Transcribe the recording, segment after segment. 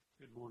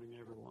Good morning,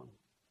 everyone.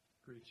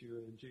 Greet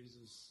you in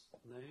Jesus'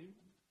 name.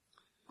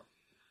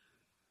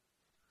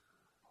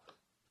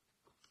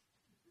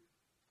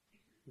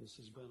 This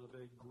has been a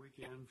big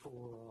weekend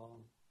for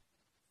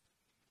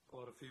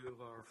quite a few of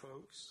our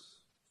folks.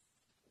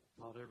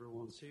 Not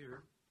everyone's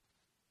here.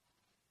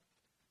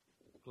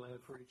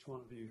 Glad for each one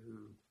of you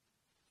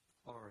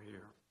who are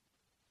here.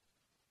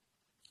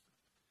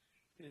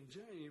 In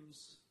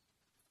James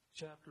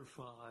chapter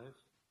 5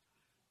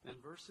 and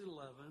verse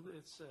 11,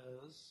 it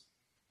says,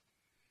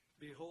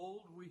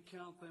 "Behold, we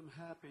count them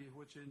happy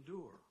which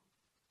endure.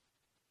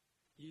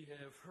 Ye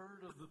have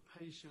heard of the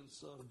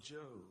patience of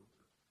Job,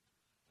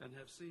 and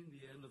have seen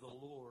the end of the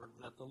Lord,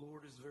 that the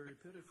Lord is very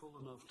pitiful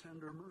and of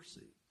tender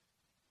mercy.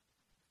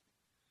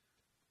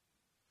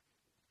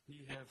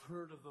 Ye have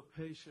heard of the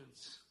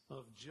patience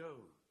of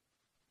Job."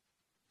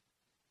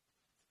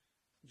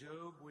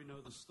 Job, we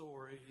know the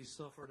story. He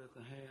suffered at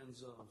the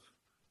hands of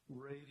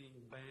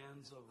raiding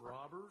bands of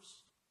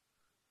robbers.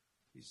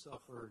 He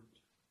suffered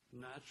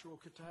natural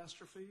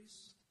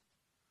catastrophes,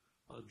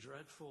 a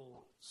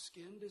dreadful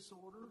skin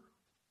disorder.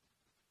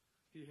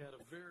 He had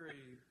a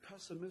very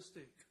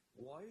pessimistic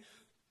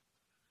wife,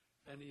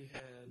 and he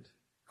had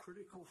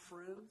critical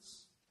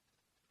friends.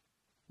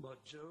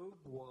 But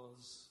Job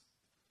was,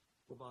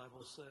 the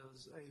Bible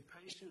says, a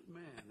patient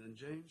man, and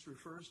James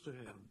refers to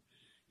him.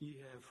 Ye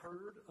have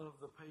heard of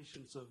the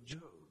patience of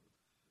Job.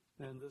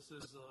 And this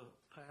is a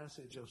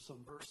passage of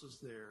some verses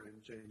there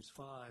in James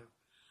 5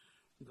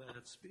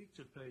 that speak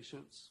to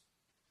patience.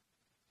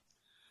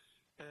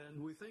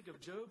 And we think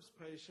of Job's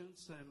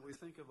patience, and we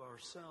think of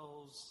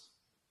ourselves,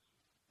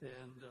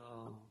 and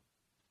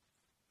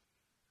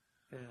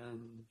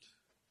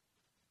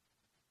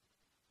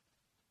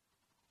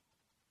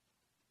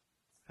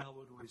how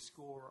would we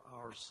score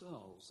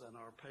ourselves and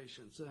our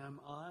patience? Am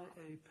I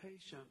a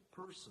patient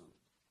person?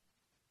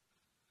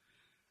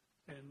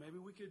 And maybe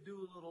we could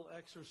do a little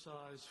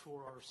exercise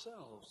for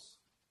ourselves.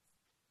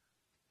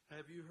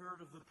 Have you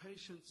heard of the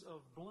patience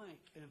of blank?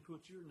 And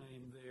put your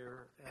name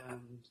there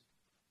and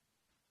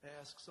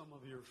ask some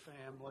of your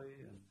family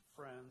and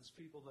friends,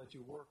 people that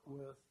you work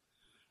with.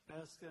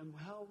 Ask them,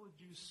 how would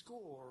you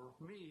score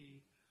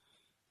me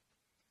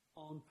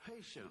on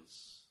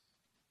patience?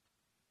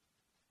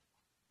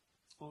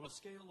 On a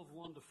scale of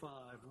 1 to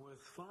 5,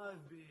 with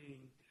 5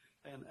 being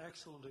an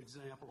excellent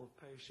example of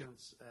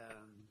patience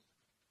and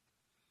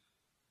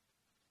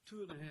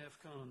 2.5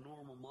 kind of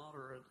normal,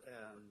 moderate,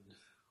 and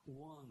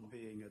 1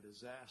 being a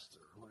disaster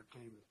when it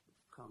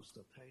comes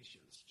to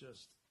patience.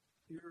 Just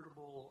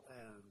irritable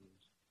and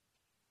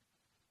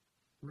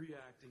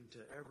reacting to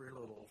every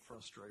little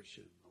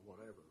frustration or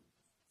whatever.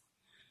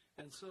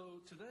 And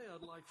so today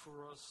I'd like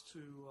for us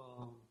to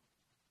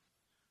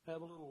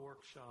have a little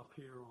workshop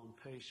here on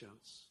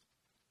patience.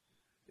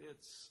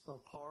 It's a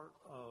part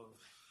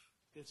of,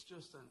 it's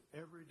just an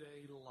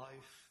everyday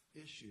life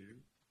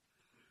issue.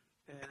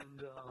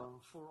 And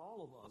for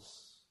all of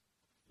us,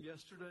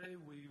 yesterday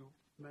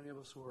many of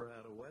us were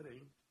at a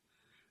wedding,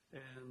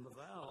 and the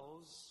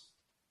vows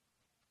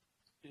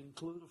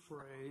include a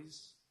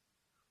phrase,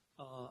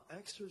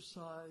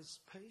 exercise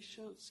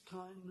patience,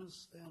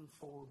 kindness, and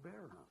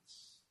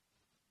forbearance.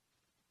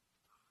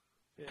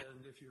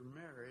 And if you're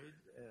married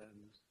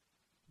and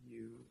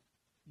you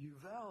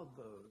vowed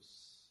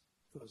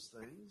those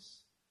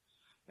things,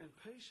 and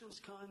patience,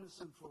 kindness,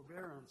 and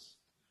forbearance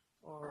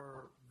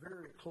are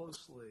very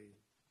closely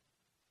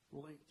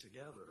linked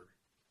together.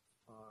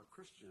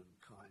 Christian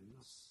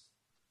kindness,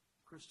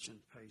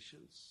 Christian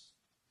patience,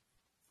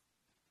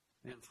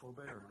 and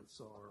forbearance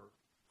are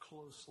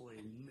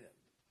closely knit.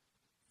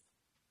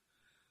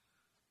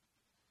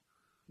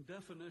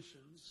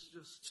 Definitions,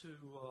 just to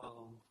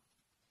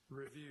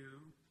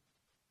review.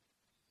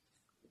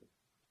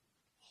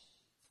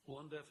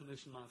 One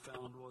definition I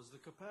found was the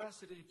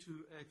capacity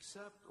to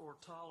accept or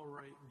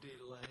tolerate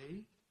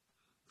delay,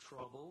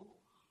 trouble,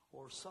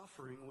 or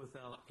suffering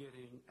without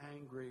getting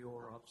angry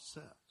or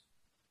upset.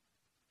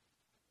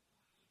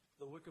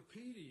 The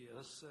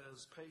Wikipedia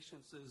says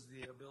patience is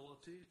the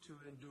ability to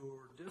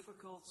endure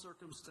difficult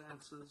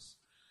circumstances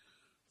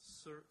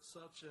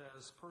such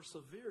as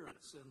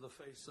perseverance in the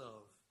face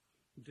of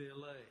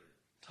delay,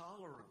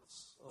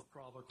 tolerance of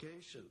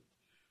provocation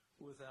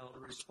without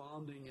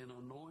responding in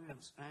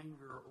annoyance,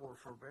 anger, or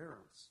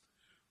forbearance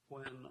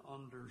when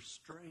under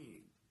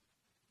strain.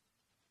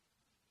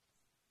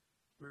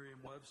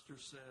 Merriam-Webster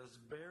says,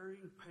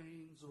 bearing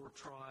pains or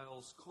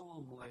trials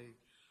calmly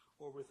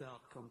or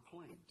without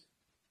complaint.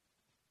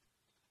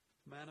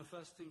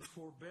 Manifesting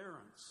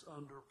forbearance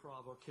under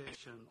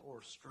provocation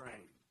or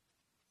strain.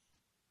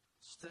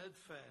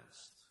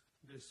 Steadfast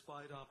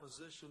despite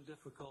opposition,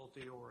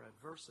 difficulty, or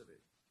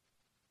adversity.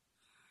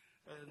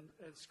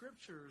 And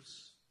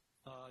scriptures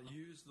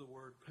use the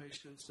word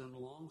patience and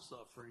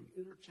long-suffering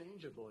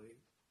interchangeably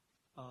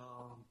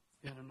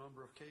in a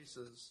number of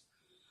cases.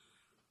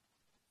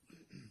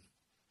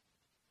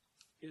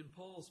 In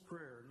Paul's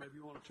prayer, maybe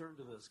you want to turn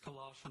to this,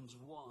 Colossians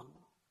 1,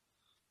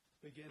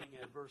 beginning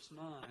at verse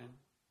 9.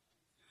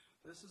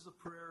 This is a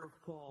prayer of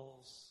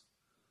Paul's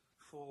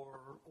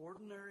for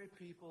ordinary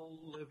people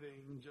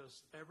living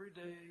just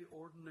everyday,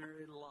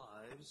 ordinary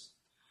lives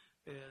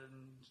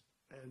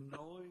and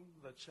knowing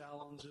the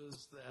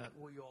challenges that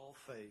we all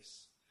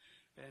face.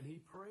 And he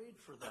prayed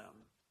for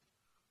them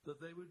that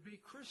they would be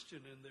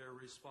Christian in their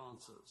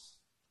responses.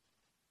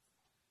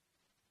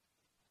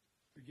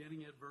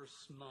 Beginning at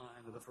verse 9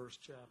 of the first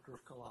chapter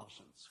of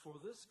Colossians. For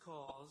this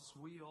cause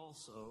we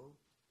also,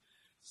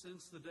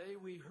 since the day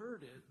we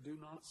heard it, do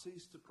not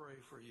cease to pray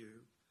for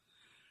you,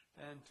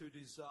 and to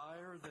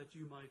desire that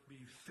you might be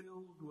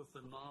filled with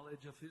the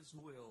knowledge of his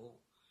will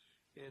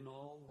in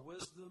all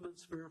wisdom and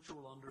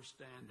spiritual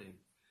understanding,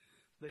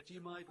 that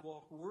you might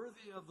walk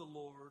worthy of the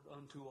Lord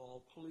unto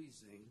all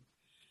pleasing,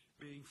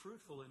 being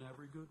fruitful in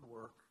every good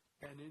work,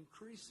 and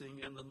increasing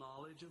in the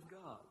knowledge of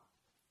God,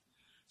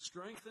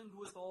 strengthened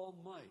with all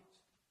might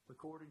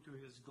according to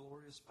his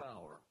glorious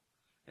power.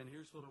 And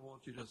here's what I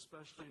want you to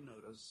especially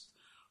notice: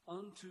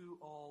 unto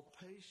all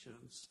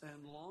patience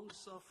and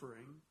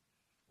long-suffering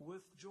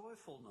with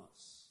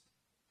joyfulness,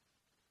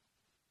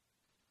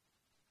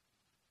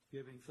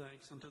 giving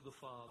thanks unto the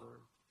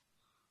Father,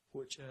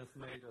 which hath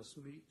made us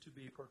meet to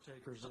be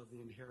partakers of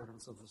the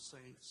inheritance of the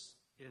saints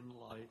in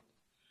light,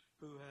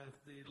 who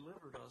hath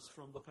delivered us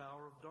from the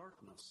power of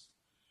darkness,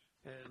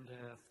 and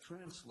hath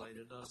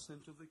translated us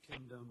into the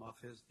kingdom of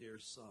his dear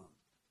Son.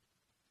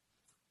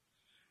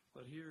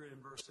 But here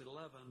in verse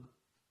 11,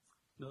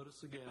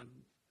 notice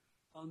again,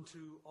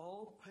 unto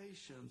all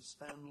patience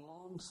and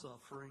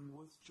long-suffering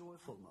with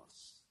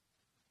joyfulness.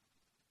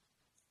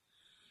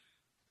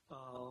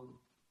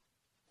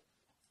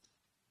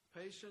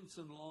 Patience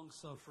and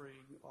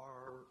long-suffering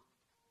are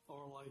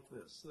like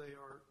this. They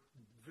are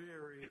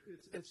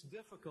it's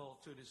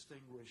difficult to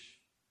distinguish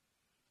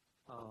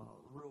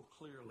real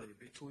clearly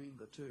between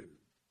the two.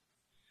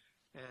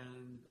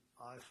 And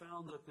I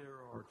found that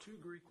there are two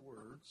Greek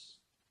words.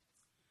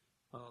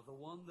 The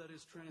one that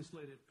is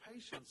translated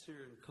patience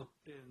here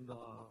in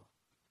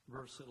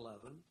verse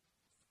 11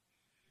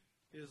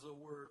 is a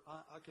word,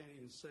 I can't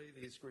even say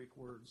these Greek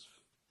words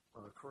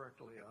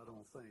correctly, I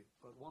don't think.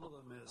 But one of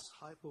them is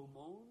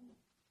hypomone,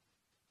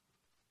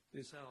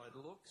 is how it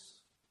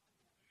looks.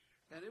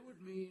 And it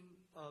would mean,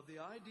 the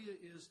idea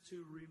is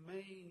to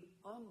remain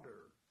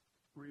under,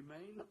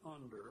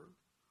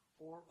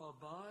 or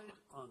abide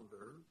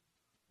under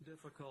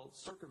difficult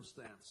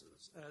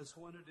circumstances, as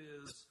when it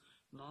is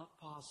not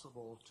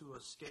possible to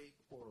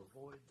escape or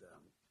avoid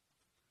them.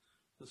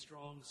 The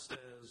Strong's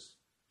says,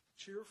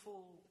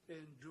 cheerful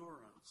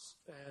endurance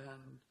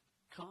and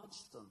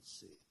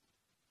constancy,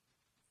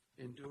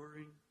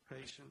 enduring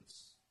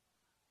patience,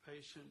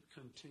 patient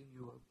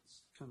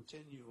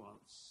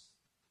continuance.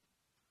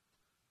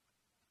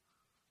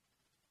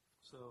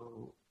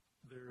 So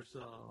there's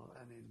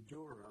an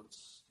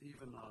endurance,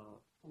 even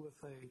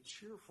with a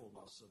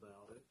cheerfulness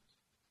about it,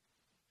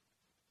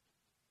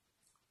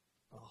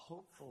 a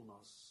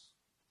hopefulness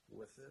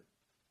with it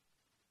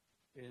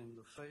in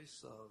the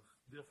face of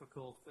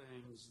difficult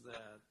things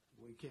that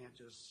we can't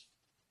just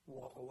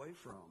walk away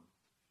from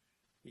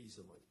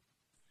easily.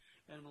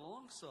 And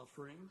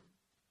long-suffering,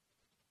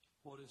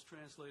 what is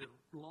translated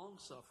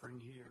long-suffering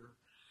here,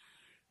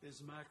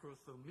 is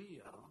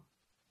macrothumia,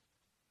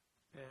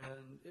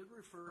 and it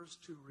refers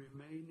to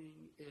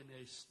remaining in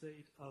a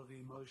state of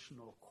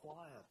emotional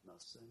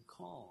quietness and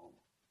calm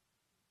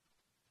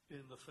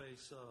in the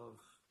face of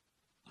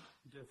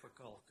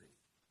difficulty.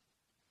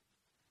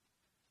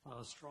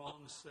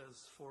 Strong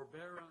says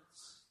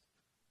forbearance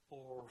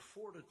or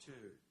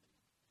fortitude,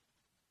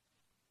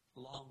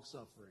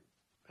 long-suffering,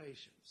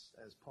 patience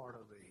as part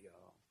of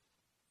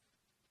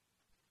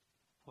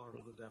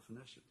the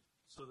definition.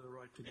 So they're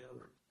right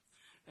together.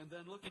 And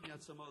then looking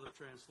at some other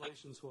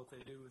translations, what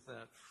they do with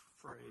that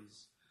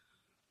phrase,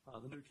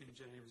 the New King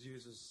James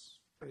uses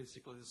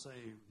basically the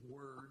same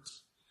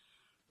words.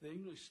 The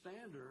English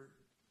Standard,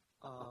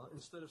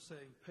 instead of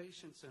saying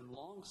patience and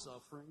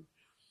long-suffering,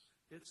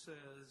 it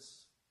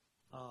says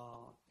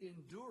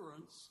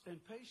endurance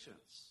and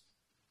patience.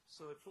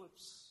 So it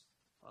flips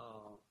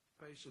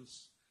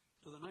patience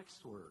to the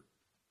next word.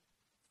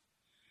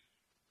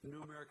 The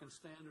New American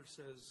Standard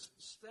says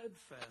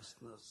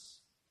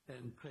steadfastness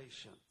and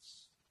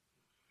patience.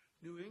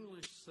 New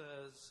English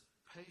says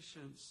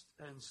patience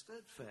and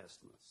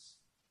steadfastness.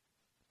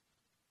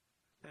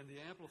 And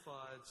the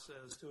Amplified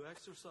says to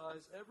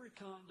exercise every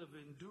kind of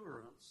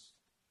endurance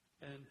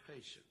and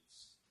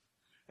patience.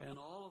 And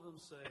all of them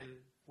say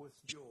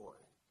with joy.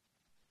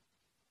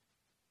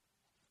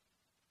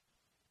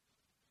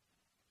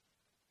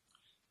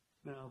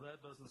 Now,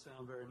 that doesn't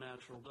sound very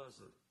natural, does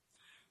it?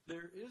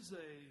 There is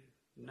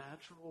a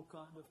natural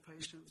kind of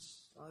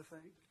patience, I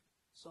think.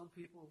 Some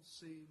people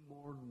seem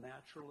more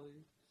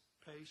naturally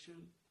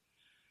patient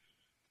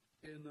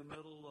in the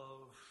middle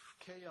of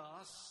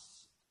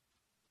chaos,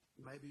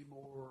 maybe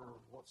more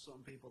what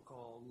some people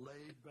call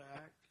laid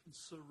back,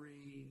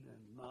 serene,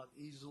 and not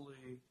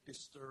easily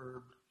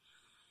disturbed.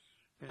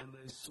 And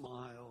they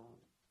smile,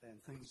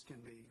 and things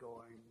can be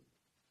going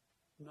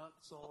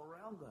nuts all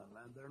around them,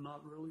 and they're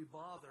not really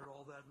bothered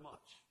all that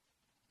much.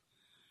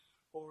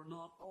 or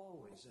not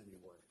always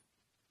anyway.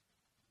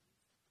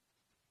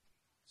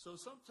 So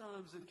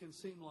sometimes it can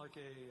seem like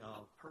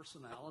a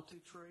personality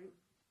trait,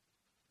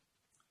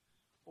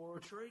 or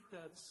a trait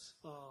that's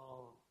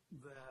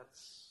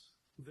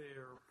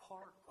their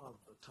part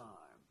of the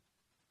time,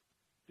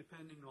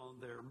 depending on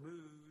their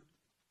mood,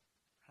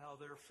 how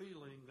they're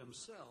feeling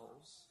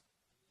themselves.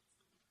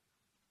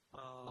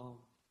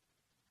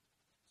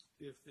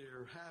 If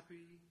they're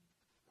happy,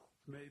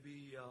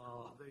 maybe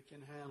they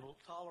can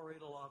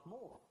tolerate a lot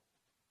more.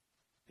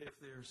 If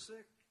they're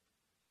sick,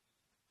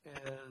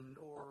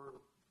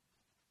 or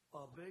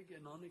a big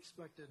and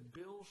unexpected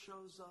bill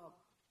shows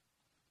up,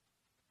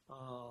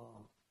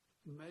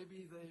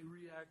 maybe they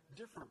react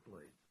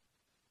differently.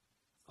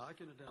 I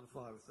can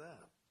identify with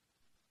that.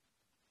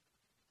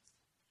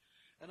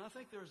 And I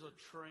think there's a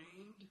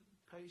trained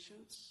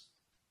patience,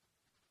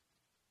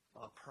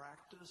 a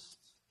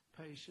practiced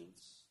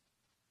patience,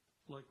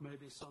 like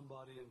maybe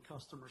somebody in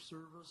customer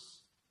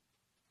service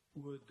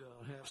would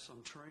have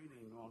some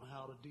training on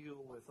how to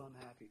deal with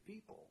unhappy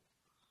people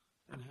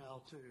and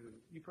how to,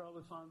 you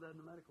probably find that in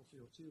the medical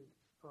field too.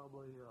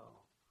 Probably,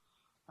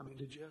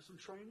 did you have some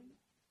training?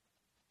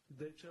 Did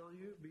they tell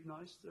you, be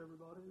nice to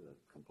everybody that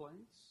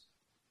complains?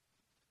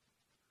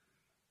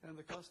 And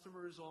the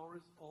customer is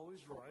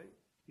always right,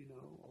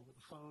 over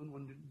the phone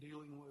when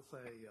dealing with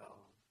a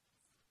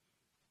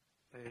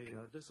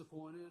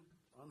disappointed,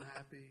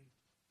 unhappy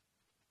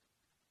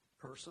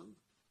person.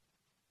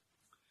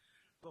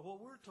 But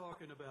what we're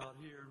talking about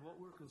here and what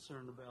we're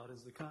concerned about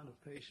is the kind of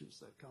patience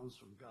that comes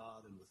from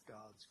God and with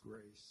God's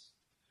grace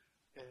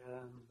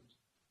and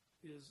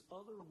is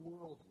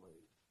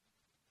otherworldly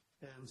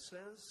and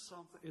says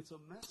something. It's a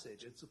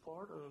message. It's a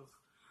part of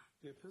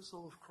the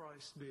epistle of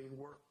Christ being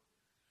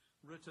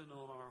written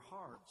on our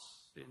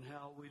hearts in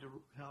how we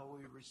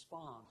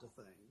respond to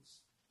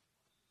things.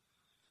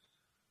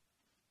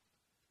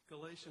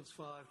 Galatians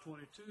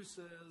 5:22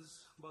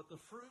 says, "But the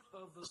fruit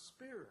of the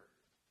Spirit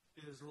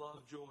is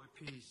love, joy,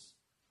 peace,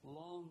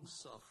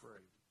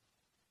 long-suffering,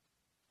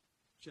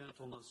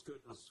 gentleness,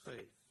 goodness,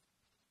 faith,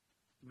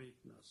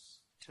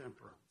 meekness,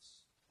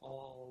 temperance."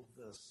 All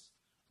this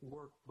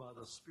worked by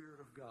the Spirit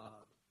of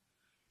God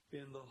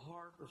in the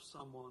heart of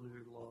someone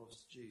who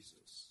loves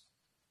Jesus.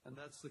 And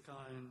that's the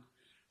kind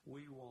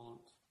we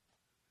want,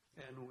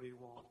 and we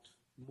want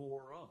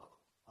more of.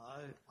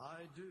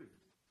 I do.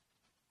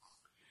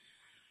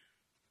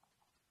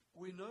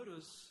 We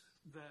notice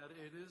that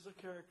it is a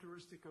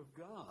characteristic of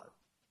God,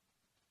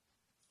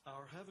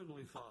 our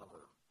Heavenly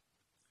Father.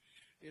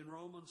 In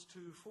Romans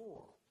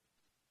 2:4,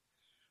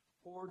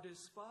 "For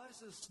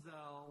despisest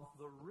thou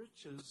the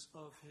riches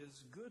of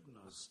his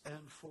goodness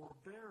and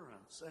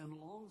forbearance and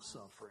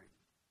longsuffering,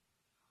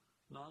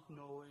 not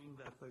knowing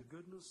that the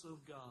goodness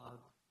of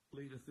God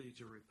leadeth thee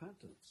to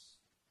repentance?"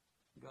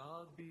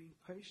 God being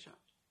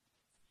patient.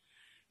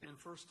 In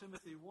 1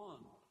 Timothy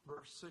 1,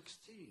 verse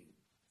 16,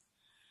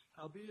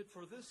 "Howbeit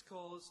for this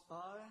cause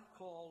I,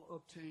 Paul,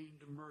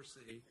 obtained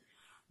mercy,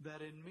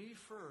 that in me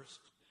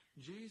first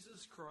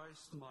Jesus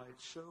Christ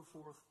might show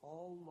forth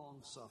all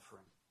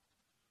longsuffering,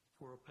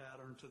 for a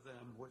pattern to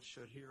them which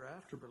should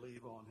hereafter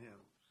believe on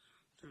him,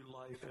 to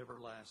life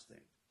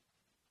everlasting."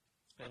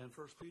 And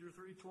 1 Peter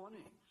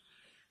 3:20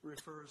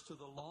 refers to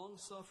the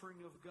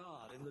long-suffering of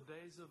God in the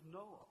days of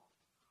Noah.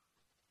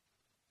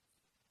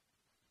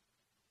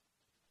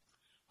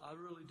 I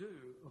really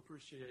do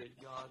appreciate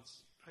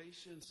God's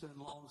patience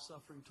and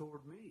long-suffering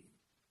toward me.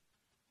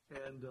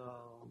 And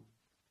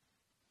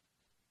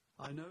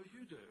I know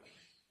you do.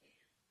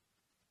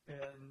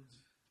 And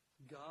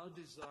God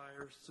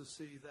desires to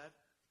see that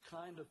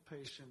kind of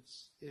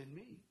patience in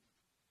me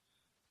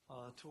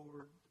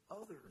toward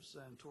others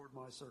and toward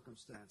my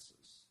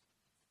circumstances.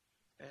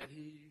 And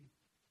He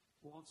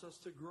wants us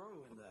to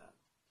grow in that.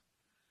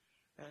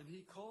 And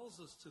He calls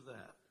us to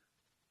that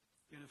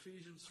in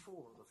Ephesians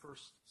 4, the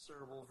first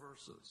several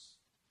verses.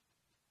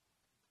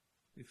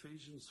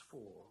 Ephesians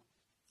 4,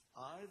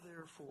 "I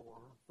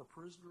therefore, the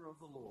prisoner of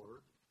the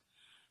Lord,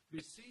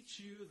 beseech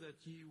you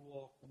that ye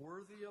walk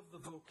worthy of the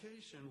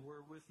vocation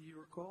wherewith ye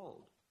are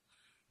called,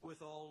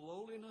 with all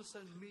lowliness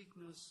and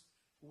meekness,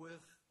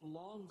 with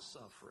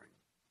long-suffering,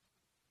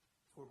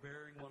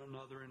 forbearing one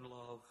another in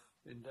love,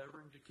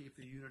 endeavoring to keep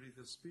the unity of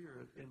the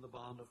Spirit in the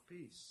bond of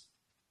peace."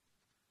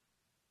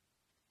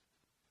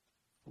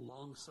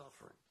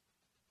 Long-suffering.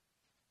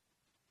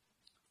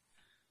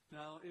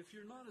 Now, if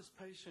you're not as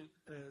patient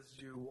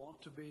as you want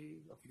to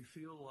be, if you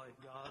feel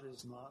like God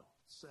is not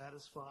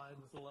satisfied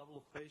with the level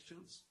of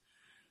patience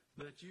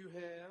that you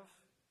have,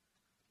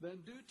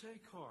 then do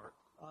take heart.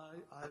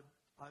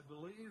 I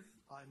believe,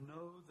 I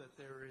know that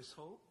there is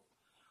hope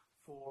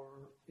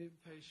for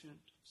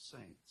impatient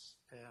saints,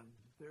 and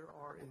there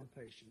are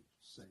impatient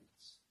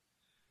saints.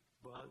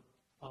 But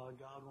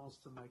God wants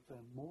to make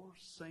them more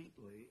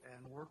saintly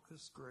and work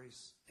this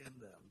grace in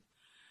them.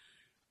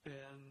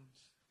 And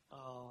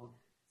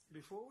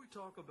before we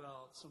talk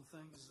about some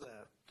things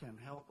that can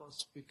help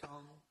us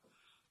become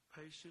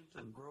patient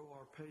and grow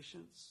our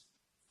patience,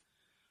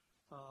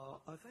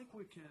 I think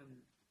we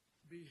can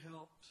be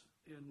helped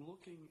in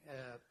looking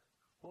at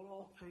what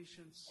all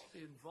patience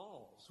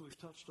involves. We've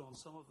touched on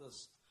some of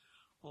this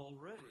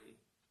already.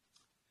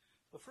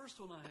 The first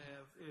one I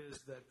have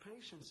is that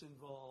patience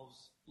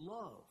involves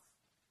love.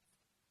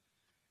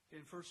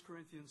 In 1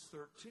 Corinthians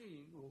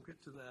 13, we'll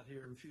get to that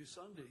here in a few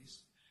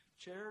Sundays,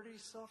 charity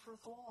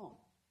suffereth long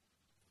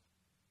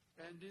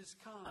and is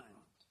kind.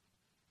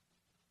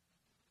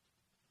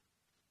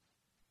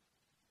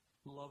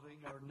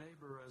 Loving our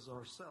neighbor as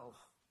ourself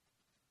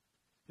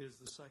is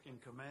the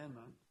second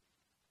commandment.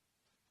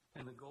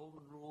 And the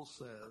golden rule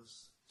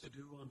says to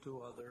do unto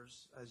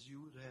others as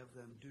you would have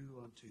them do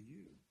unto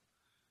you.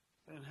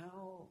 And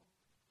how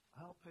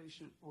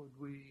patient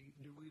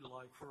do we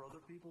like for other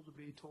people to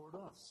be toward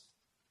us?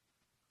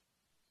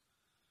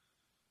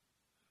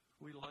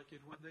 We like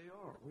it when they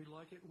are. We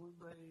like it when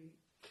they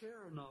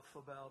care enough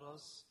about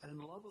us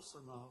and love us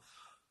enough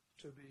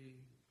to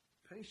be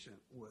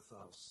patient with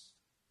us.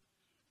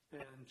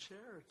 And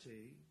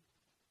charity,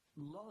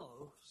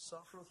 love,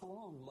 suffereth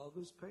long. Love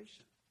is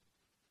patient.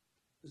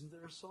 Isn't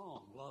there a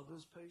song? Love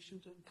is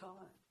patient and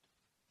kind.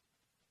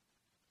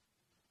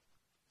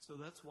 So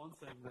that's one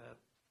thing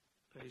that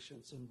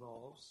patience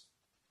involves.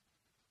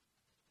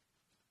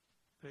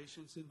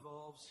 Patience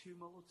involves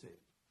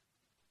humility.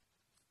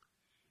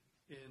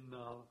 In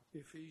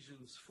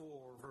Ephesians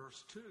 4,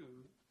 verse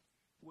 2,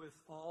 with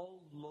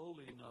all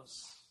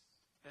lowliness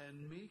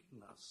and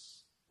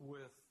meekness,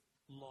 with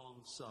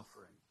long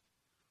suffering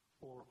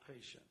or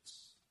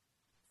patience,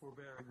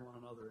 forbearing one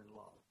another in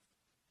love.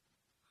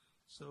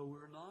 So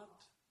we're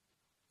not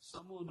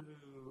someone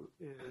who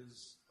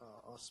is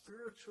a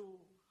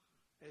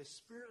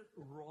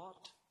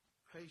spirit-wrought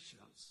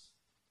patience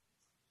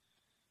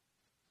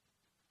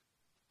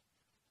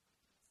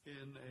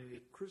in a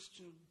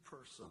Christian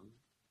person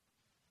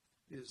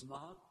is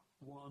not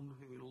one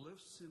who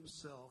lifts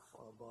himself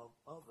above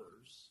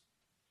others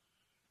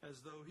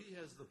as though he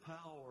has the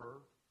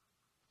power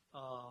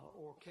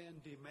or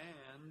can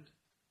demand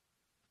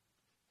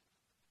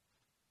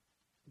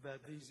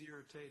that these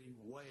irritating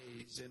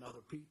ways in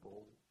other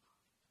people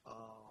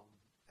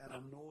and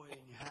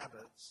annoying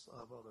habits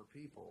of other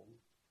people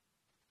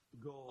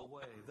go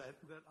away. That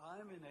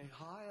I'm in a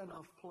high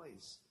enough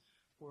place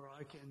where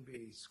I can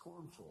be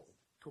scornful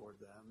toward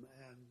them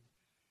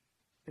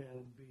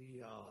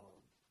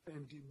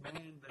and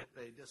demand that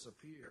they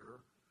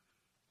disappear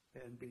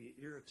and be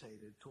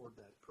irritated toward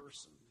that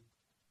person.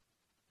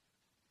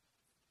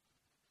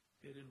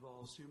 It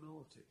involves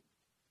humility.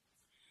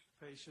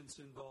 Patience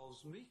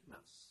involves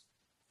meekness.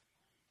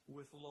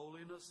 With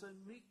lowliness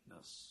and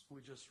meekness,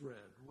 we just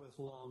read, with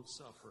long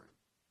suffering.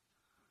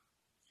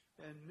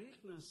 And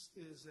meekness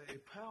is a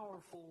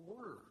powerful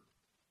word.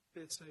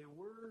 It's a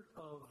word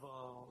of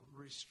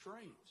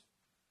restraint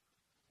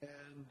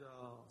and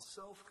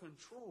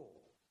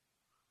self-control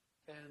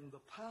and the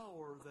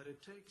power that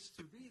it takes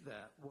to be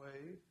that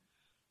way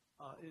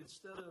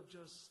instead of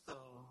just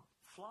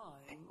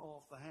flying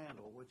off the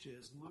handle, which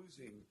is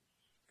losing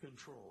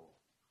control.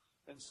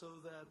 And so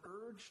that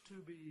urge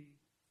to be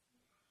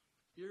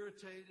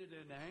irritated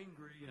and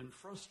angry and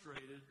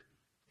frustrated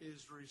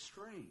is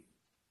restrained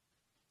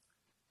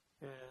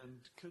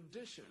and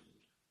conditioned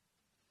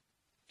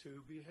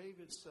to behave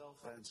itself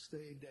and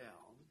stay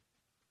down,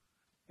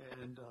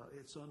 and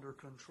it's under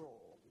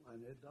control,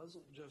 and it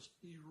doesn't just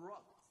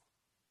erupt.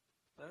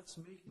 That's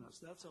meekness.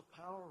 That's a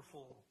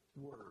powerful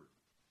word.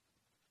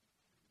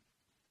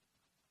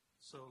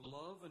 So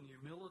love and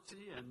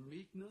humility and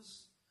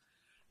meekness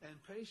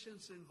and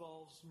patience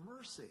involves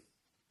mercy.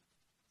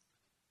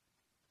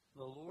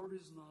 The Lord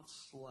is not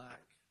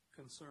slack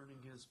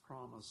concerning his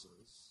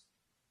promises.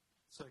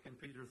 2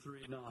 Peter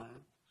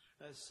 3:9,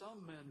 as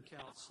some men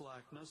count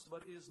slackness,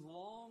 but is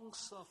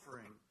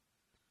long-suffering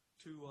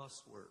to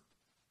usward,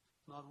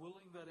 not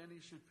willing that any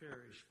should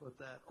perish, but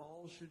that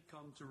all should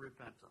come to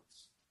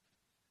repentance.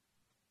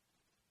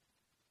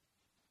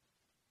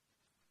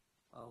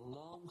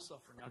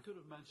 Long-suffering. I could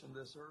have mentioned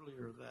this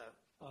earlier that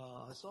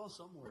I saw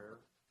somewhere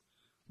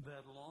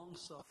that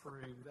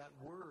long-suffering, that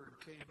word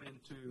came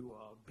into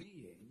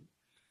being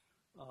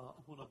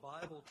when a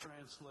Bible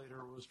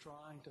translator was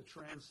trying to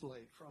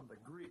translate from the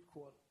Greek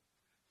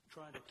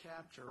trying to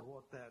capture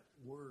what that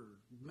word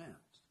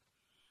meant.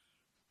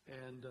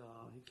 And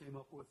he came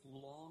up with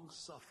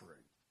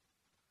long-suffering.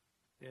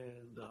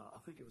 And I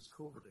think it was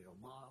Coverdale,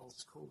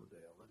 Miles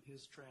Coverdale, and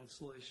his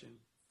translation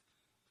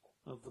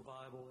of the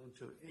Bible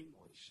into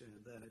English.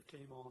 And then it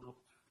came on up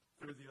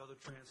through the other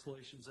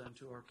translations and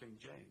to our King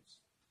James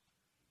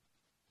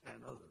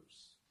and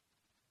others.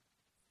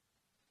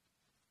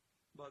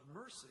 But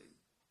mercy,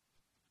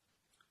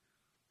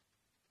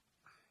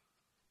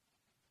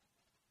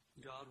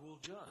 God will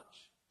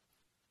judge,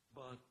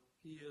 but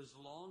he is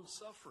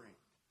long-suffering.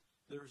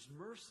 There's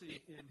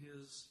mercy in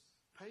his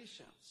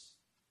patience.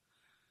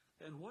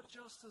 And what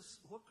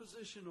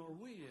position are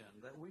we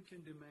in that we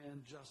can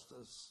demand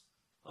justice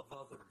of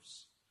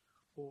others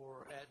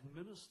or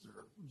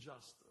administer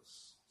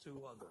justice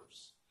to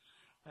others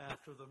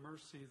after the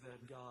mercy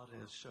that God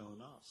has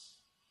shown us?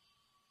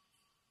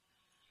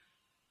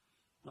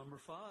 Number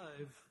 5,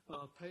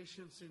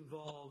 patience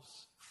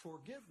involves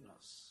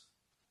forgiveness.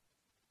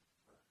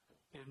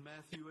 In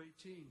Matthew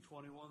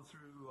 18:21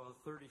 through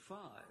 35,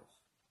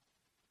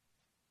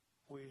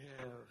 we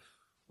have,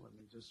 let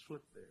me just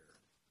flip there.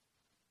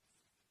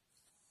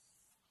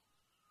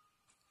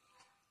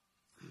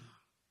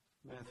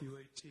 Matthew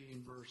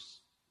 18,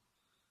 verse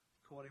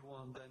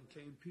 21, then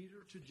came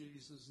Peter to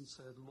Jesus and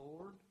said,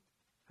 Lord,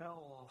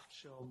 how oft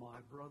shall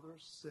my brother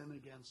sin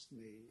against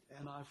me,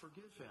 and I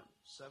forgive him?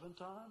 7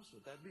 times?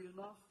 Would that be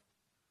enough?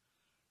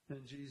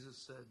 And Jesus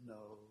said,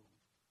 no.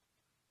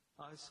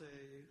 I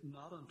say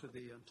not unto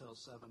thee until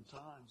 7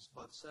 times,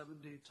 but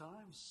 70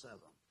 times 7.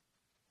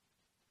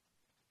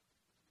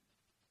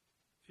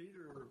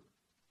 Peter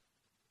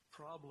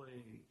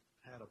probably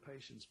had a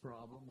patience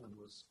problem and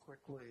was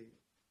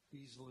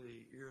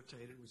easily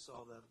irritated. We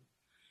saw that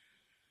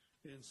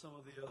in some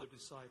of the other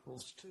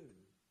disciples too.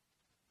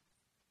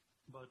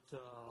 But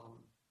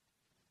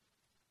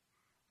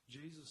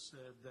Jesus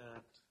said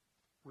that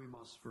we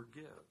must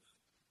forgive.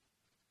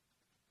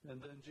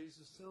 And then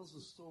Jesus tells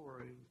a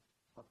story,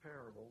 a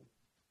parable,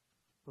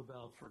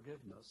 about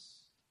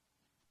forgiveness.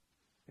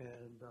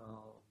 And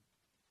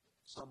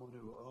someone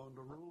who owned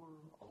a ruler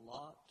a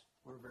lot,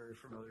 we're very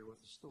familiar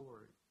with the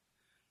story.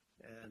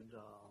 And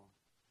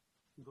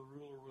the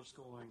ruler was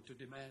going to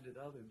demanded it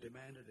of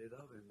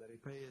him, that he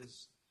pay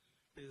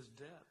his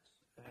debt.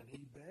 And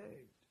he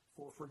begged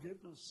for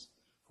forgiveness,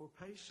 for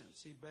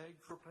patience. He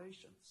begged for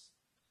patience.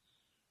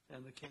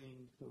 And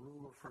the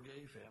ruler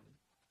forgave him.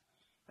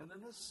 And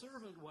then this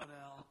servant went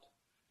out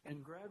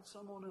and grabbed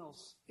someone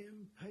else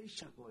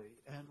impatiently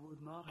and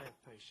would not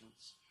have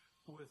patience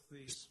with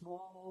the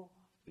small,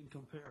 in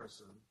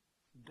comparison,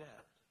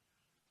 debt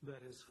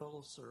that his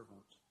fellow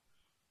servant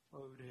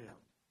owed him.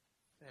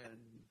 And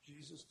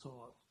Jesus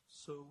taught,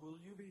 so will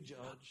you be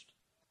judged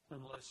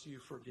unless you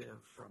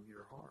forgive from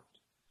your heart.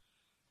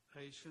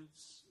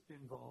 Patience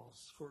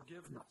involves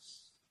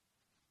forgiveness.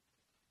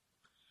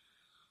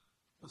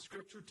 The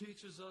Scripture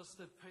teaches us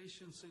that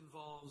patience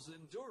involves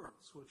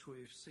endurance, which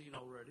we've seen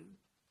already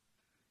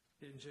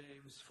in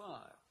James 5.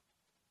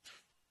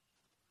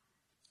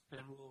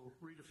 And we'll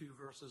read a few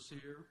verses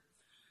here,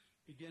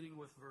 beginning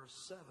with verse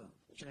 7.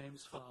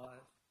 James 5,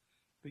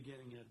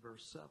 beginning at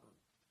verse 7.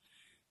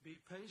 Be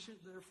patient,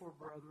 therefore,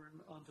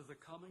 brethren, unto the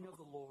coming of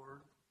the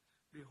Lord.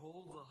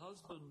 Behold, the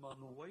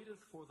husbandman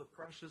waiteth for the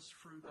precious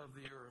fruit of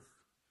the earth,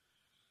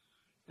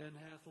 and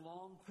hath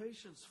long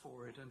patience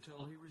for it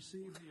until he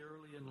receive the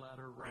early and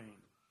latter rain.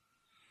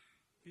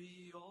 Be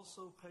ye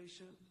also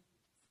patient,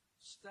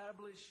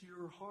 establish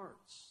your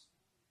hearts,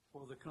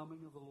 for the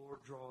coming of the Lord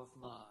draweth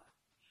nigh.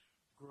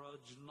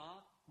 Grudge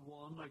not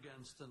one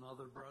against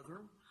another,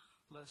 brethren,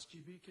 lest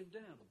ye be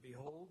condemned.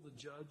 Behold, the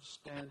judge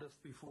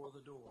standeth before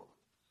the door.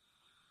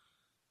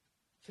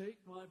 Take,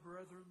 my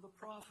brethren, the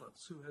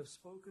prophets, who have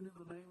spoken in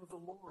the name of the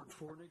Lord,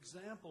 for an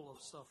example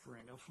of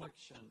suffering,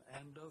 affliction,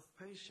 and of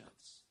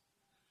patience.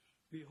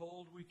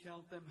 Behold, we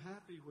count them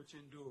happy which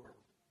endure.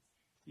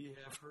 Ye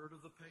have heard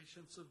of the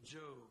patience of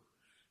Job,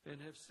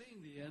 and have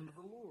seen the end of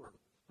the Lord,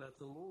 that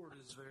the Lord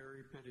is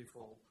very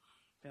pitiful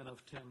and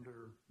of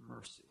tender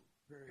mercy,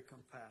 very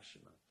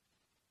compassionate.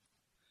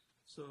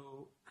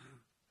 So,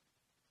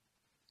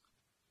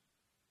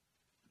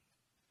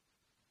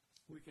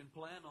 we can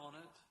plan on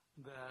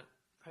it that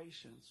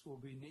patience will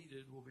be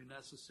needed, will be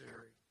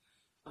necessary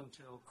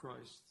until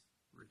Christ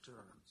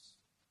returns.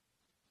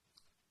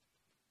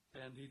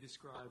 And he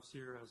describes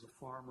here as a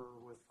farmer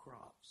with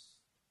crops.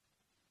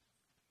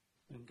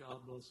 And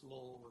God bless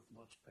Lowell with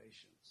much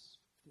patience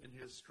in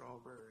his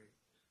strawberry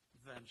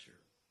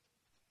venture.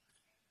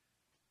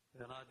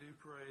 And I do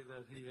pray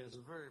that he has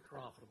a very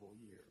profitable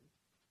year,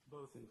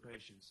 both in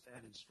patience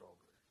and in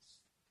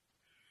strawberries.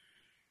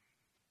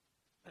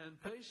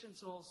 And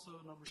patience also,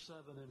 number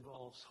 7,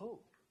 involves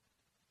hope.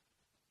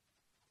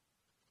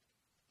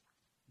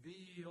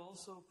 Be ye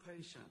also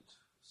patient,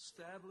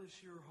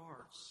 establish your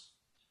hearts,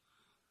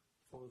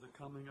 for the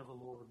coming of the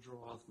Lord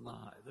draweth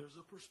nigh. There's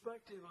a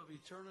perspective of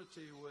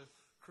eternity with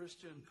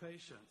Christian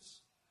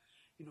patience.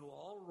 You know,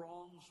 all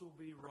wrongs will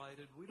be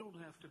righted. We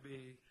don't have to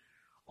be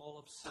all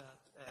upset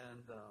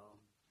and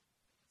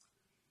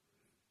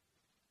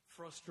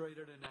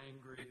frustrated and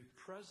angry.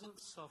 Present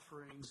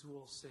sufferings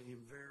will seem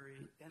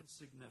very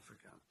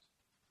insignificant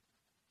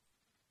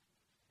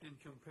in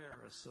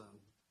comparison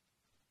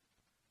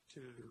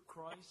to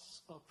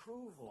Christ's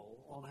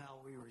approval on how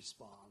we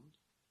respond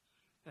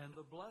and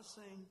the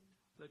blessing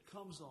that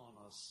comes on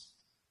us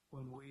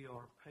when we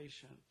are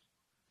patient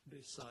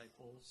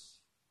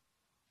disciples,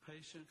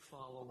 patient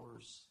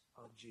followers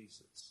of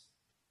Jesus.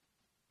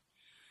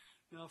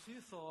 Now, a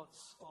few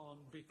thoughts on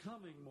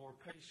becoming more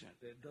patient.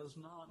 It does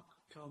not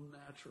come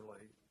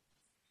naturally.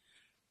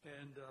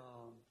 And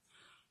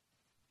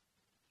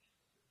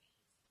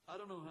I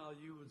don't know how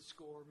you would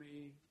score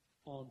me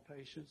on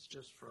patience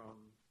just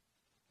from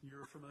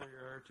your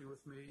familiarity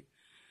with me,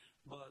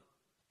 but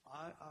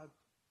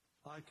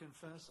I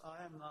confess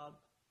I'm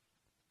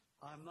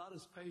not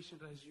as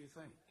patient as you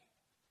think.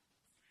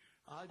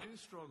 I do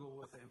struggle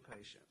with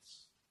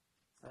impatience.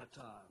 at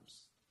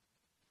times.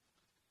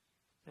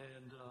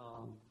 And,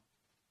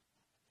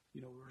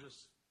 we're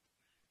just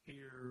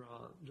here,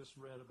 just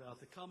read about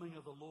the coming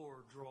of the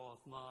Lord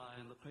draweth nigh,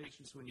 and the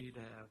patience we need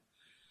to have,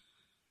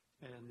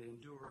 and the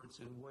endurance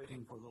in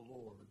waiting for the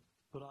Lord.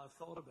 But I've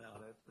thought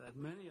about it, that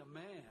many a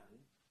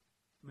man,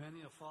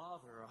 many a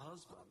father, a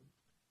husband,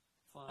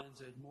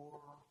 finds it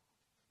more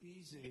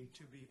easy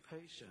to be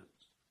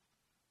patient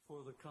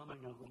for the coming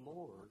of the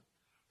Lord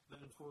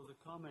than for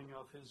the coming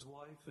of his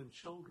wife and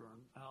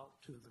children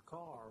out to the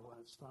car when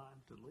it's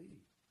time to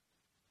leave.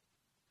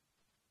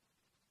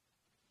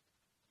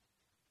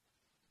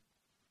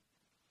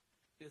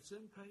 It's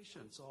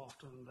impatience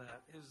often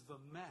that is the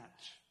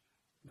match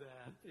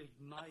that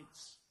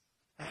ignites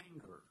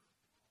anger,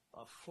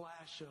 a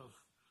flash of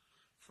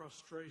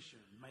frustration,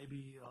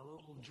 maybe a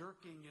little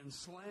jerking and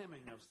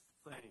slamming of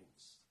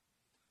things.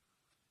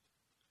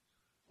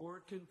 Or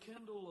it can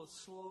kindle a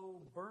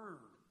slow burn.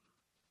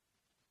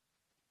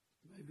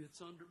 Maybe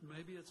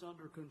it's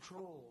under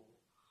control,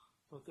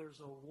 but there's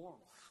a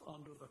warmth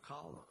under the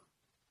collar,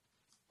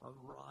 a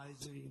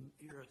rising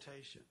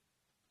irritation.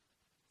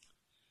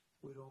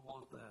 We don't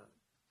want that.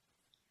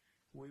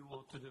 We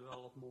want to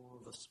develop more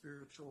of the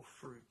spiritual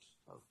fruit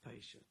of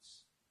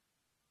patience.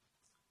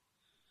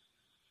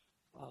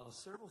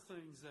 Several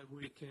things that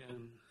we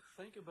can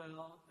think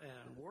about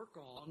and work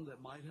on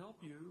that might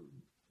help you,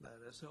 that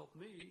has helped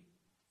me.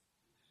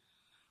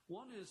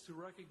 One is to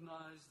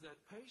recognize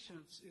that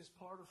patience is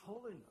part of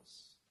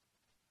holiness.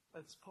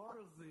 It's part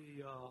of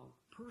the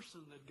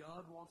person that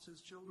God wants his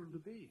children to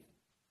be.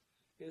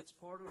 It's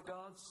part of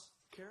God's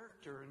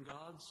character and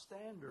God's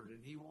standard,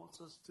 and he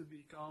wants us to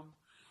become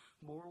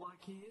more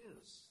like he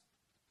is.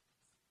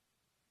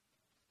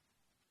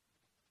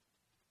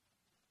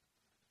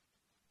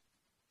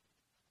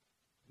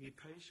 Be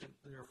patient,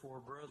 therefore,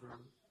 brethren,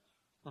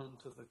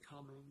 unto the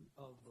coming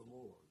of the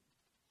Lord.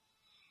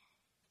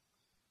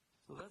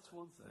 So that's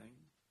one thing.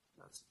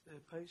 That's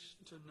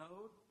patient to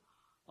note.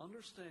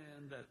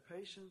 Understand that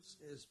patience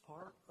is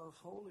part of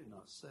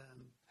holiness.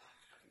 And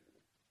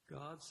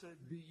God said,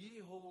 be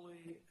ye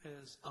holy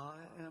as I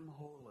am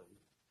holy.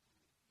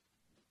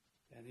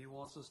 And he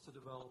wants us to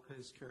develop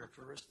his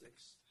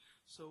characteristics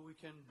so we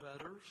can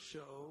better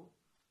show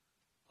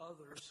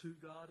others who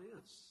God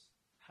is,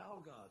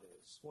 how God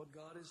is, what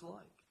God is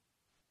like.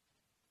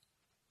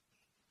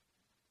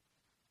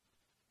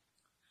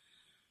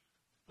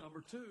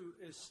 Number 2,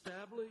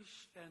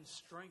 establish and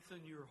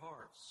strengthen your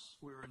hearts.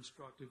 We're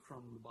instructed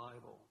from the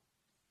Bible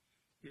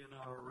in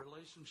our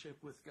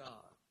relationship with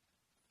God.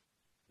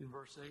 In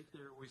verse 8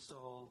 there we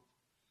saw,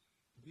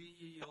 be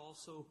ye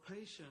also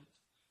patient,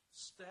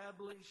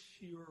 establish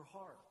your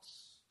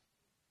hearts.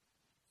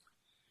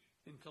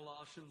 In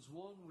Colossians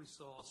 1 we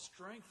saw,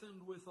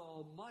 strengthened with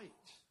all might.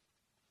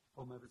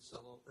 Or maybe it's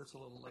a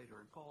little later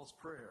in Paul's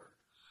prayer.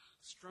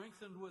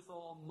 Strengthened with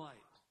all might.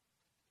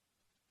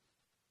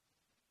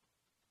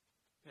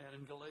 And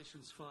in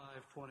Galatians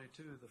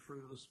 5:22, the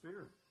fruit of the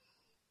Spirit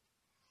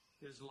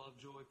is love,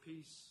 joy,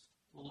 peace,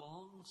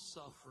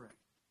 long-suffering.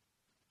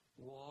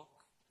 Walk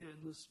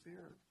in the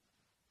Spirit.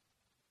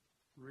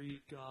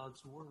 Read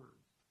God's Word.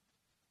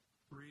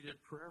 Read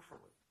it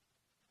prayerfully.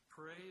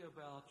 Pray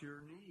about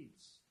your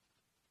needs.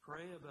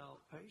 Pray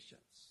about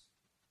patience.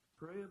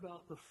 Pray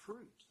about the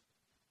fruit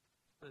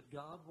that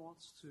God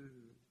wants to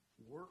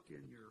work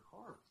in your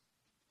heart.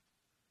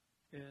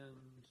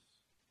 And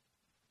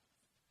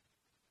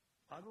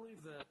I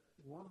believe that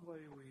one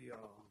way we'll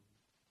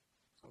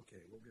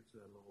get to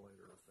that a little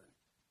later, I think.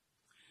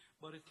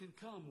 But it can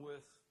come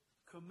with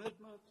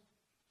commitment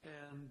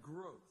and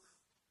growth.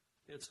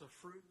 It's a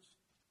fruit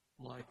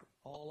like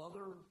all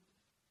other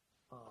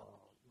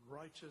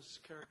righteous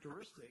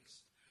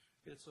characteristics.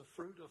 It's a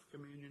fruit of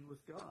communion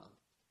with God.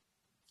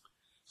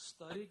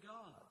 Study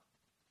God.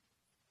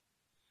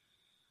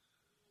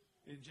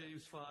 In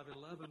James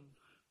 5:11,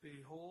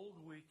 behold,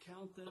 we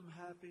count them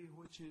happy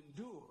which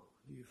endure.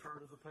 You've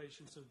heard of the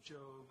patience of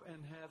Job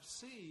and have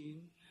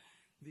seen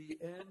the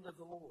end of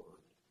the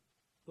Lord,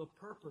 the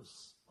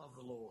purpose of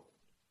the Lord.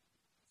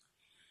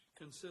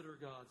 Consider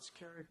God's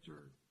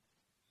character.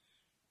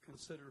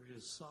 Consider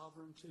his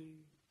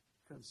sovereignty.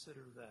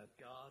 Consider that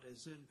God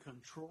is in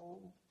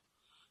control.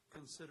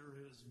 Consider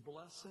his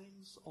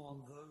blessings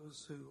on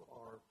those who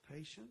are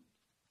patient.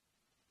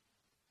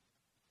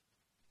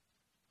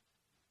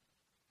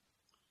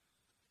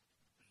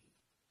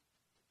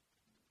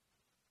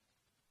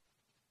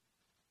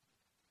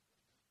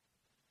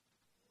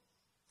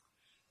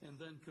 And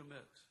then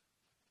commit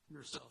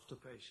yourself to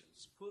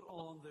patience. Put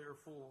on,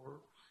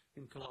 therefore,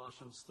 in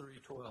Colossians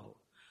 3:12,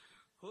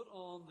 put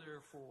on,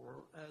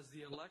 therefore, as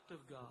the elect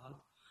of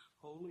God,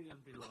 holy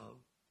and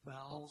beloved,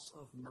 bowels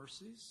of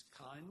mercies,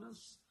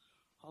 kindness,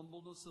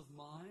 humbleness of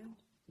mind,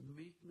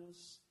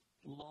 meekness,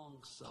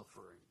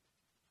 long-suffering.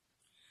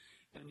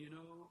 And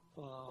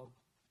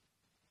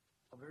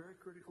a very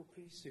critical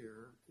piece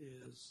here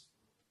is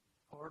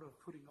part of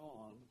putting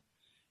on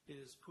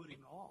is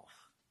putting off.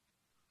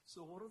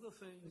 So what are the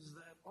things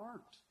that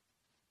aren't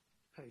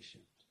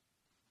patient?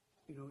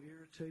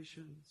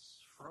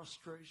 irritations,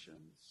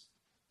 frustrations,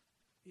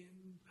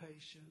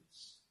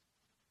 impatience.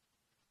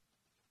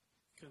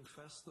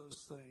 Confess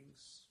those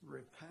things,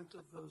 repent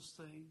of those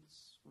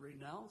things,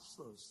 renounce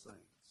those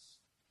things.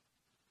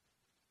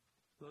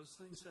 Those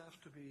things have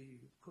to be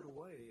put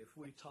away. If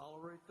we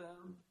tolerate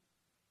them,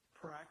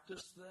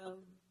 practice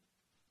them,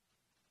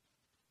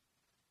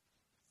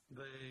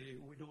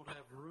 we don't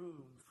have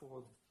room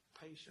for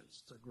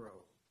patience to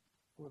grow,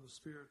 for the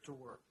Spirit to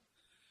work,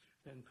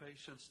 and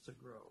patience to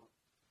grow.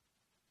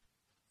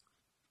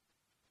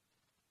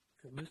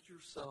 Commit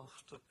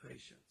yourself to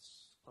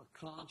patience, a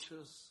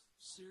conscious,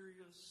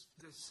 serious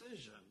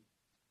decision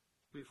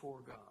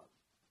before God.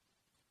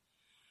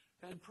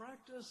 And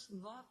practice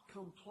not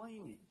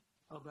complaining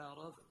about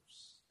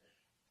others.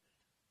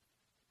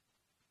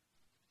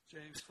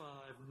 James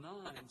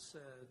 5:9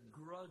 said,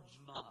 "Grudge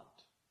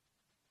not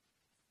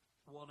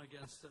one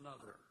against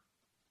another,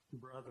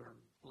 brethren,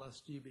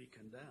 lest ye be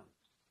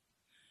condemned."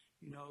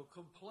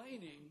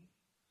 Complaining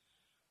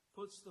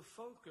puts the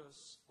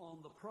focus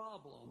on the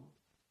problem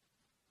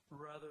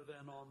rather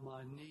than on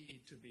my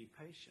need to be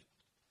patient.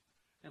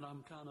 And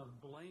I'm kind of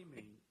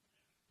blaming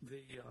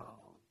the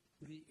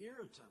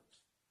irritant,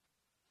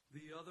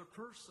 the other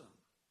person,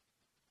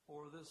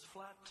 or this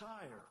flat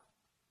tire,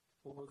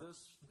 or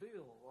this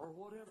bill, or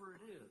whatever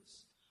it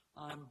is.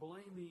 I'm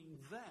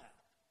blaming that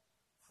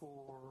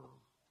for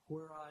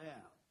where I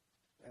am.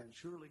 And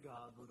surely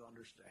God would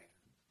understand.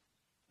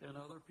 And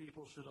other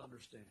people should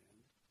understand.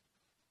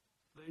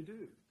 They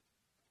do.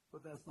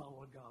 But that's not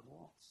what God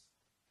wants.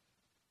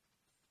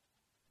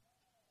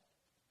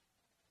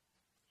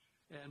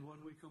 And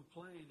when we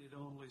complain, it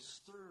only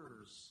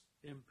stirs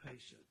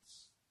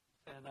impatience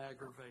and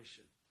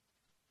aggravation.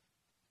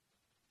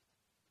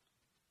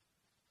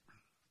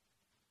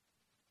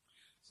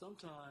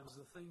 Sometimes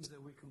the things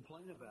that we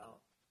complain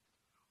about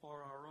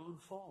are our own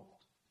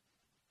fault.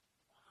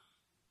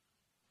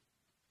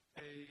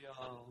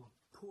 A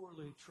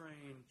poorly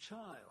trained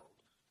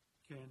child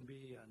can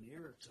be an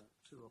irritant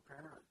to a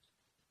parent.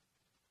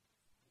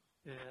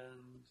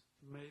 And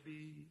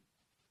maybe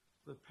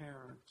the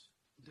parent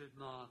did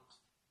not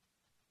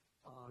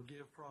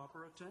give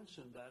proper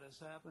attention. That has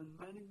happened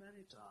many,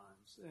 many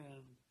times.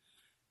 And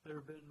there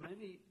have been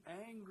many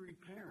angry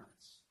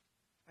parents,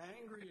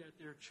 angry at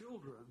their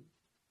children,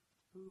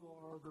 who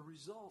are the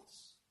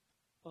results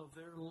of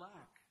their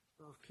lack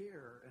of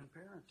care and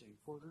parenting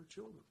for their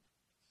children.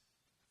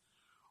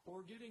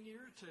 Or getting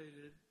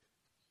irritated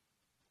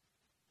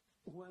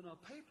when a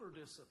paper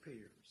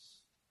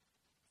disappears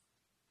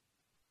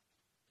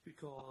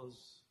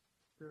because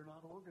they're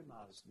not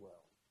organized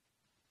well.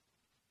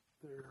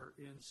 They're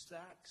in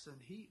stacks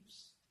and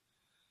heaps.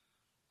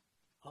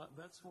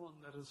 That's one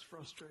that has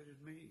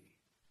frustrated me.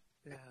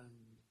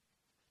 And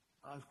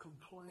I've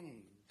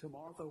complained to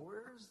Martha,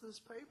 "Where is this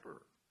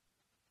paper?"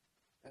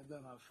 And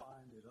then I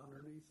find it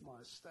underneath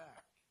my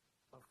stack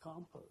of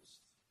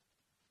compost.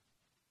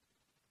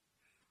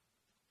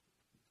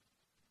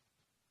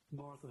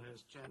 Martha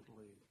has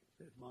gently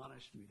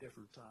admonished me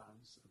different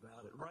times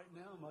about it. Right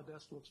now, my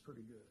desk looks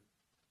pretty good.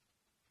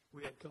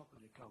 We had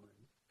company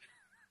coming.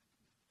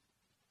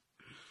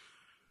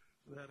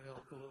 That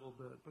helped a little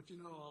bit. But I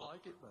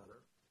like it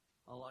better.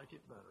 I like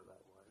it better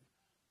that way.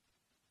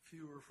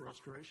 Fewer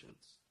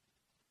frustrations.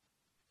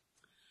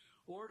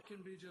 Or it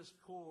can be just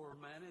poor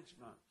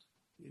management.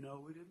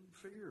 We didn't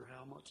figure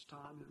how much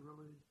time it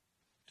really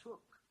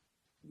took.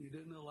 You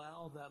didn't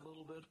allow that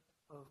little bit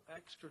of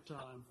extra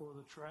time for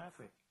the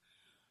traffic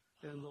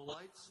and the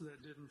lights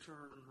that didn't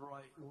turn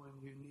right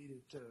when you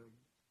needed to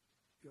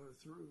go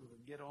through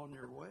and get on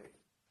your way.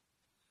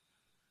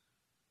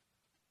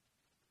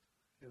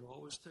 It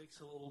always takes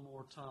a little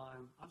more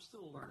time. I'm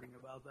still learning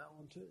about that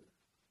one too.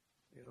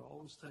 It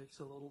always takes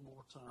a little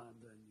more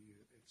time than you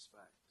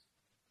expect.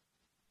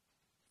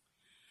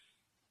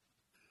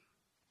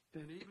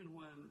 And even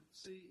when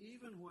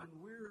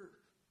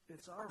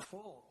it's our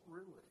fault,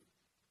 really,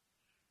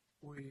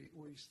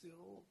 we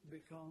still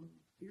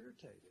become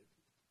irritated,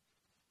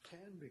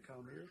 can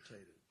become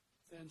irritated,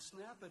 and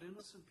snap at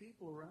innocent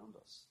people around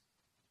us.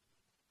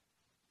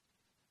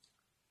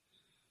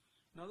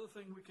 Another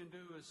thing we can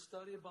do is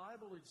study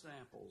Bible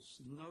examples.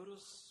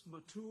 Notice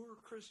mature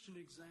Christian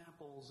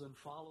examples and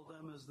follow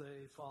them as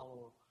they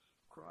follow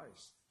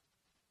Christ.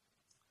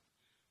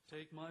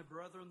 Take my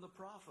brethren the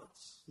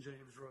prophets,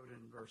 James wrote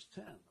in verse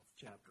 10 of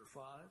chapter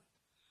 5,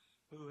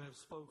 who have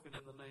spoken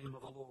in the name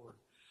of the Lord,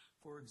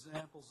 for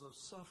examples of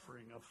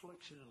suffering,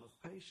 affliction, and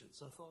of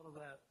patience. I thought of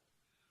that,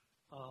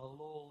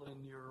 Lowell,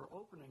 in your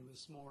opening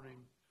this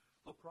morning,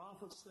 the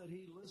prophets that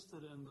he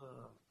listed and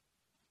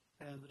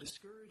the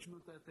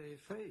discouragement that they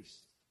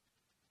faced.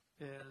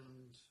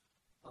 And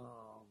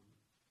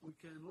we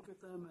can look at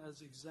them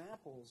as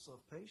examples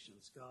of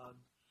patience. God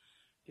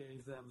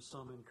gave them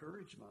some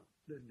encouragement,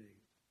 didn't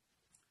he?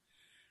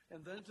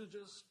 And then to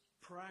just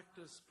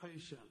practice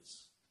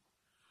patience.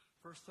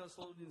 1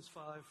 Thessalonians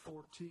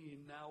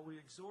 5:14, now we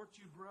exhort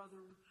you,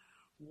 brethren,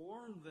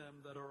 warn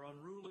them that are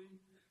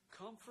unruly,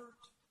 comfort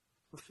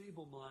the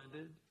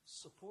feeble-minded,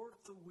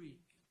 support the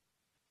weak,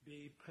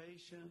 Be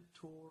patient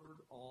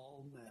toward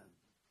all men.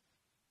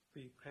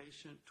 Be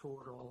patient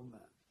toward all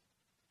men.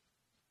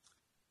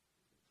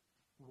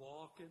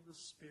 Walk in the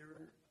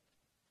Spirit.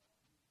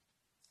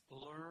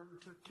 Learn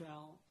to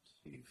count.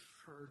 You've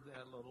heard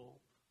that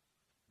little,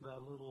 I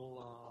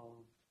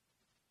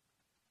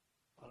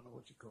don't know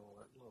what you call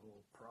it,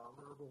 little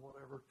proverb or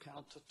whatever,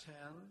 count to 10.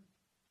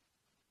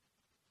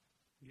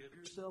 Give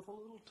yourself a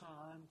little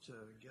time to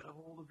get a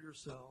hold of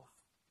yourself.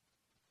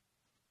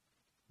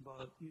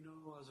 But,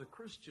 as a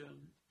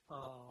Christian,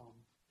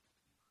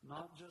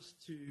 not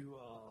just to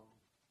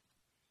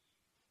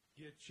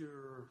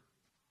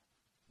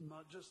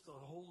not just to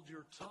hold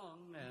your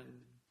tongue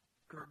and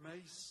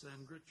grimace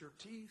and grit your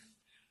teeth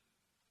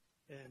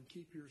and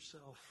keep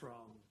yourself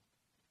from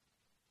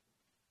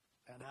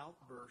an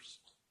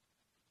outburst,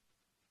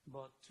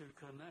 but to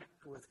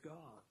connect with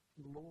God.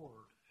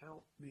 Lord,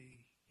 help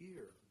me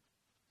here,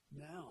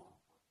 now.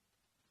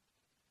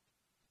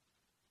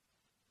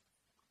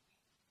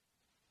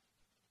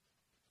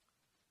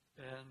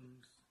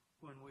 And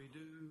when we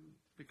do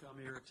become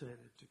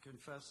irritated, to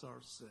confess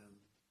our sin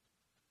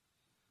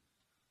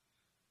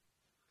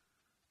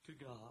to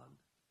God.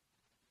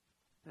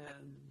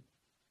 And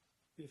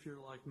if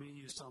you're like me,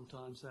 you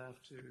sometimes have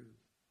to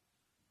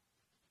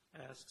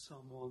ask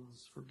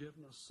someone's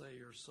forgiveness, say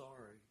you're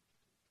sorry.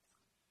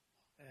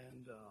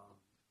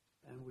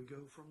 And we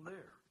go from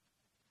there.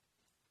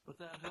 But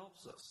that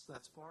helps us.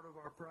 That's part of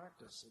our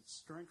practice. It's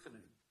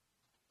strengthening.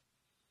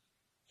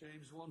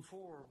 James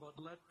 1:4, but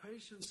let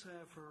patience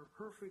have her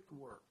perfect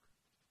work,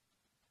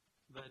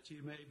 that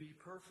ye may be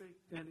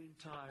perfect and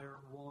entire,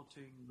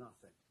 wanting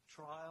nothing.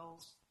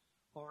 Trials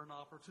are an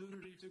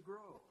opportunity to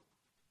grow,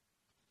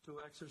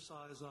 to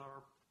exercise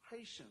our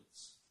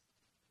patience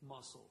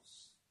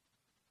muscles,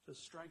 to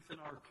strengthen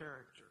our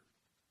character,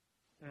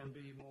 and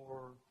be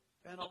more,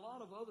 and a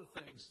lot of other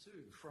things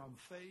too, from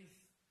faith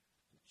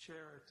to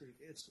charity.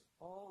 It's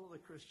all of the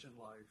Christian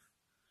life.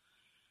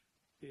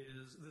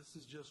 This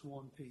is just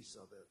one piece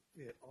of it.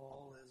 It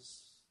all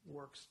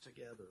works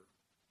together.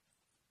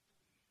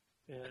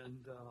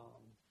 And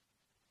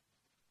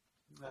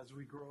as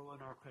we grow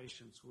in our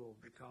patience, we'll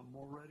become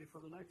more ready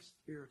for the next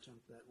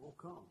irritant that will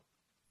come.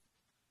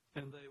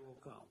 And they will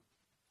come.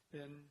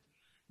 And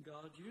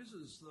God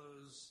uses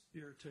those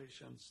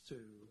irritations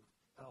to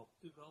help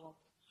develop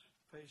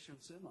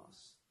patience in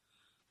us.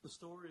 The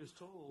story is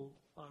told,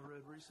 I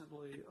read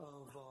recently,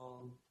 of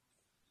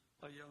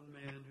a young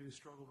man who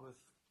struggled with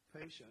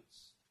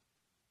patience,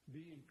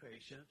 being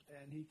patient,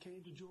 and he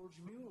came to George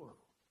Mueller,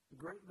 a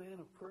great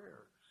man of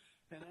prayer,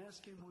 and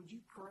asked him, would you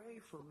pray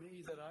for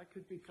me that I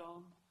could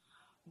become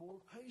more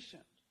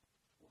patient?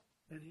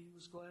 And he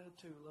was glad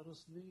to. Let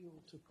us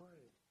kneel to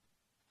pray.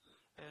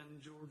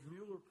 And George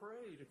Mueller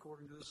prayed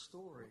according to the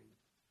story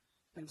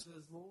and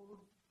says, Lord,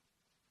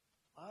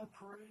 I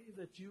pray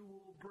that you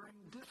will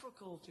bring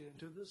difficulty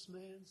into this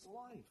man's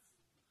life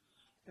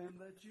and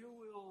that you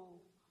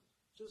will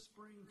just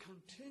bring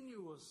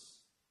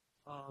continuous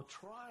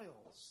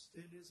trials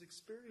in his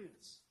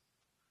experience,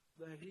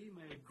 that he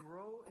may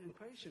grow in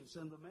patience.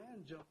 And the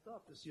man jumped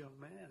up, this young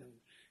man, and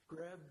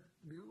grabbed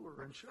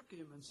Mueller and shook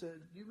him and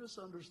said, you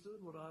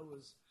misunderstood what I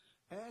was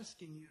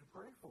asking you to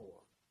pray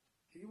for.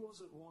 He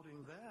wasn't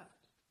wanting that.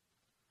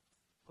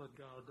 But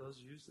God does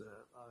use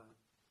that.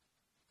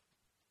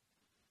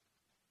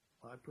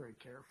 I pray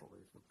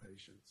carefully for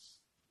patience.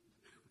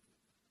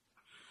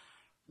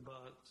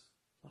 But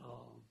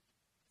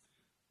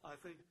I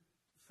think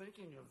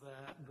thinking of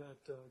that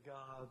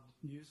God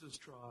uses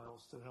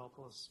trials to help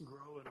us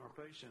grow in our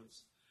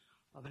patience,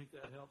 I think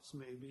that helps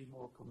me be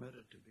more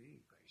committed to being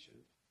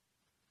patient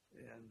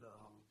and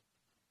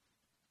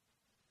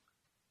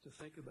to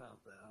think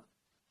about that.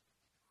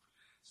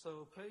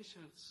 So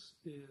patience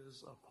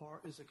is a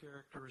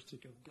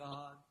characteristic of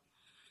God.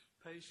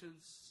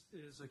 Patience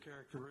is a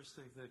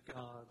characteristic that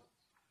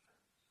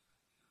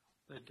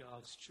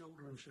God's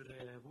children should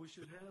have. We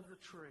should have the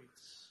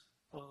traits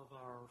of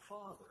our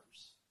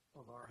fathers,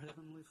 of our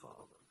Heavenly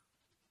Father.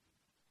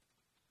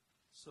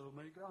 So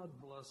may God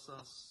bless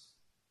us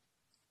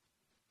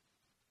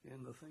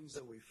in the things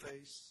that we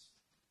face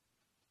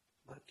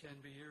that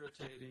can be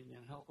irritating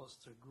and help us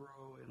to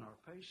grow in our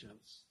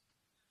patience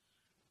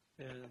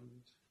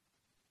and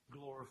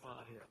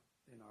glorify Him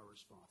in our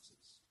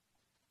responses.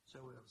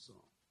 Shall we have a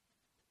song?